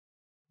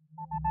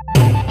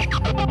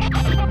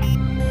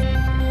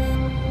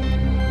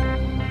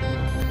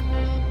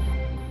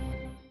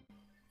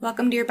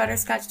Welcome to your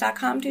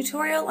Butterscotch.com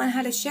tutorial on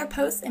how to share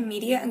posts and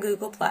media in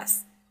Google+.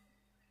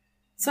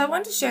 So I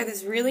want to share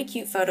this really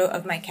cute photo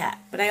of my cat,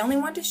 but I only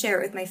want to share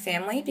it with my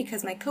family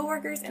because my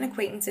coworkers and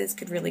acquaintances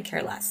could really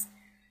care less.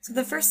 So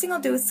the first thing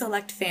I'll do is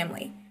select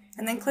Family,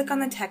 and then click on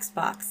the text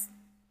box.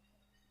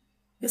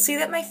 You'll see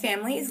that my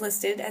family is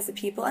listed as the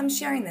people I'm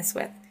sharing this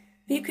with,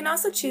 but you can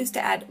also choose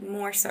to add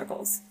more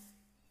circles.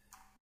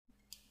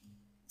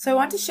 So I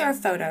want to share a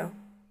photo,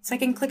 so I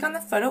can click on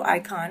the photo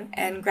icon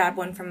and grab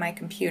one from my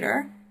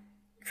computer,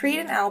 create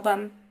an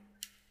album,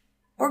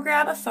 or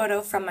grab a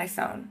photo from my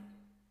phone.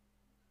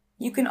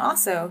 You can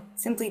also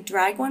simply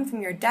drag one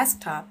from your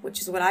desktop,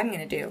 which is what I'm going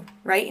to do,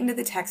 right into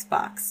the text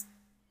box.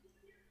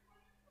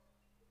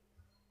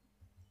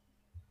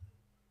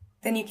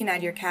 Then you can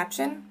add your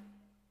caption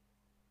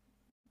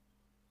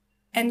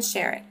and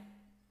share it.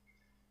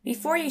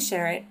 Before you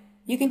share it,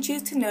 you can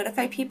choose to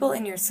notify people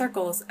in your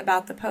circles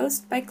about the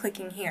post by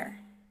clicking here.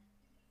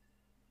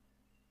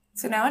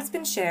 So now it's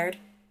been shared,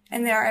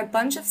 and there are a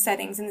bunch of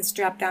settings in this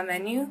drop-down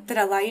menu that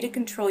allow you to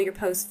control your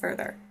posts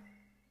further.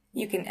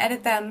 You can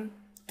edit them,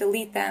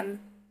 delete them,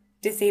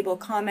 disable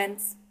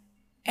comments,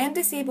 and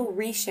disable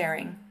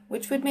resharing,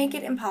 which would make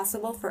it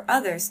impossible for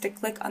others to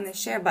click on the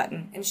share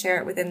button and share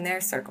it within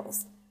their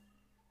circles.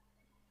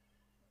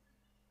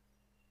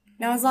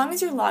 Now, as long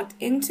as you're logged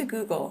into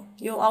Google,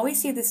 you'll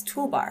always see this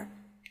toolbar,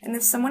 and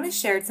if someone has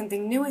shared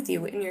something new with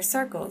you in your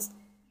circles,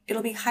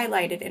 it'll be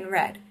highlighted in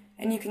red,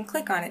 and you can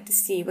click on it to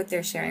see what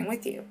they're sharing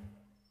with you.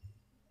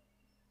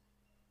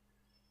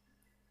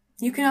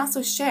 You can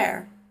also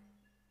share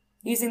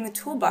using the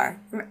toolbar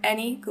from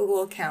any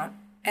Google account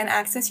and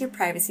access your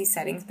privacy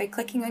settings by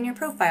clicking on your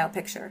profile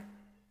picture.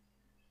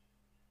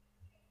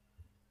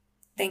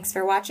 Thanks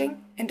for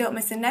watching, and don't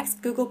miss the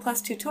next Google+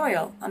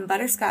 tutorial on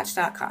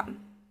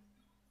Butterscotch.com.